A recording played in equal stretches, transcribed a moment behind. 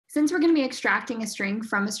Since we're going to be extracting a string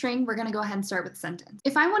from a string, we're going to go ahead and start with a sentence.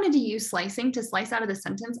 If I wanted to use slicing to slice out of the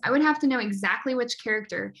sentence, I would have to know exactly which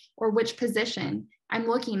character or which position I'm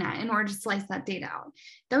looking at in order to slice that data out.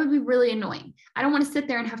 That would be really annoying. I don't want to sit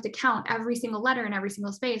there and have to count every single letter in every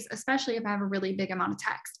single space, especially if I have a really big amount of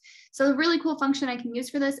text. So the really cool function I can use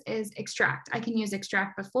for this is extract. I can use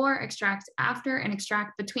extractBefore, extractAfter, and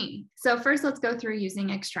extractBetween. So first, let's go through using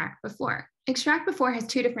extractBefore. extractBefore has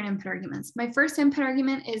two different input arguments. My first input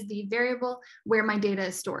argument is the variable where my data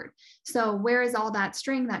is stored. So where is all that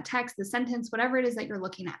string, that text, the sentence, whatever it is that you're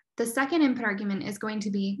looking at. The second input argument is going to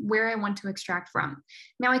be where I want to extract from.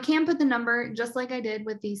 Now I can put the number just like I did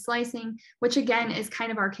with the slicing, which again is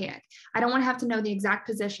kind of archaic. I don't want to have to know the exact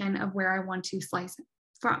position of where I want to slice it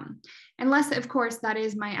from, unless of course that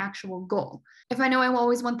is my actual goal. If I know I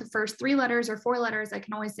always want the first 3 letters or 4 letters, I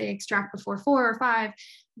can always say extract before 4 or 5.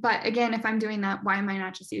 But again, if I'm doing that, why am I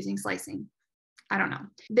not just using slicing? I don't know.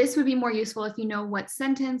 This would be more useful if you know what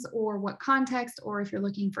sentence or what context, or if you're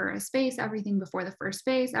looking for a space, everything before the first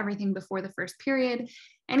space, everything before the first period,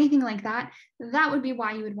 anything like that. That would be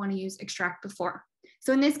why you would want to use extract before.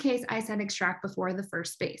 So in this case, I said extract before the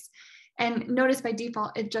first space. And notice by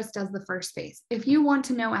default, it just does the first space. If you want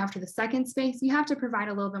to know after the second space, you have to provide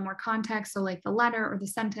a little bit more context. So like the letter or the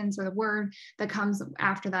sentence or the word that comes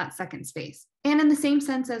after that second space. And in the same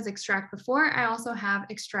sense as extract before, I also have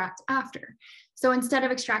extract after. So instead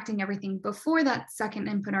of extracting everything before that second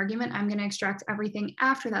input argument, I'm going to extract everything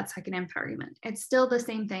after that second input argument. It's still the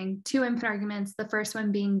same thing, 2 input arguments, the first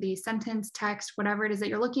one being the sentence, text, whatever it is that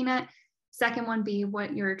you're looking at, second one be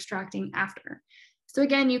what you're extracting after. So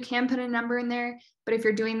again, you can put a number in there, but if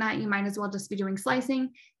you're doing that, you might as well just be doing slicing.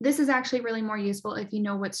 This is actually really more useful if you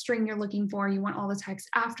know what string you're looking for, you want all the text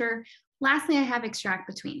after. Lastly, I have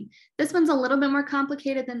extractBetween. This one's a little bit more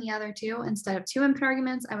complicated than the other two. Instead of 2 input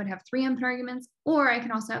arguments, I would have 3 input arguments, or I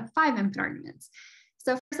can also have 5 input arguments.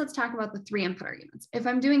 So first, let's talk about the 3 input arguments. If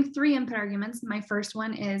I'm doing 3 input arguments, my first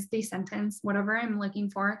one is the sentence, whatever I'm looking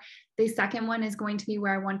for. The second one is going to be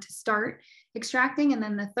where I want to start extracting, and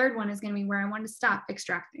then the third one is going to be where I want to stop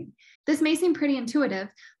extracting. This may seem pretty intuitive,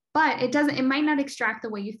 but it might not extract the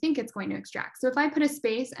way you think it's going to extract. So if I put a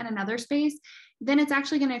space and another space, then it's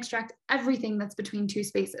actually going to extract everything that's between 2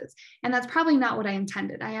 spaces. And that's probably not what I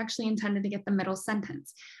intended. I actually intended to get the middle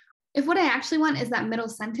sentence. If what I actually want is that middle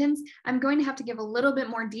sentence, I'm going to have to give a little bit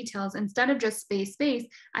more details. Instead of just space, space,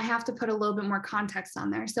 I have to put a little bit more context on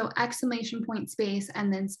there. So exclamation point space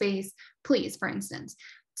and then space, please, for instance.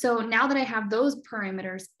 So now that I have those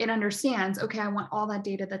parameters, it understands, okay, I want all that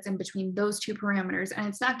data that's in between those 2 parameters, and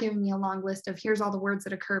it's not giving me a long list of here's all the words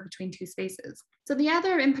that occur between 2 spaces. So the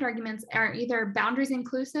other input arguments are either boundaries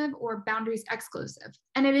inclusive or boundaries exclusive,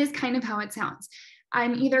 and it is kind of how it sounds.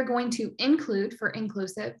 I'm either going to include, for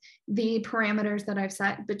inclusive, the parameters that I've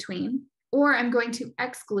set between, or I'm going to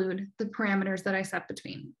exclude the parameters that I set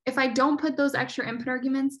between. If I don't put those extra input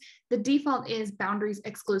arguments, the default is boundaries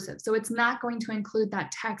exclusive. So it's not going to include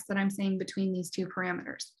that text that I'm saying between these 2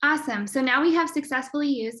 parameters. Awesome. So now we have successfully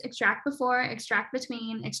used extractBefore,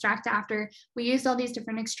 extractBetween, extractAfter. We used all these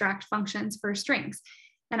different extract functions for strings.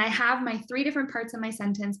 And I have my 3 different parts of my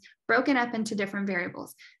sentence broken up into different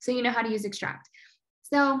variables. So you know how to use extract.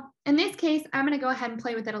 So in this case, I'm going to go ahead and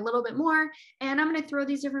play with it a little bit more, and I'm going to throw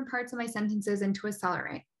these different parts of my sentences into a cell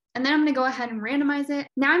array. And then I'm going to go ahead and randomize it.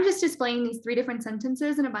 Now I'm just displaying these 3 different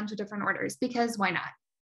sentences in a bunch of different orders, because why not?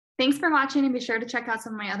 Thanks for watching, and be sure to check out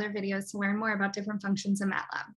some of my other videos to learn more about different functions in MATLAB.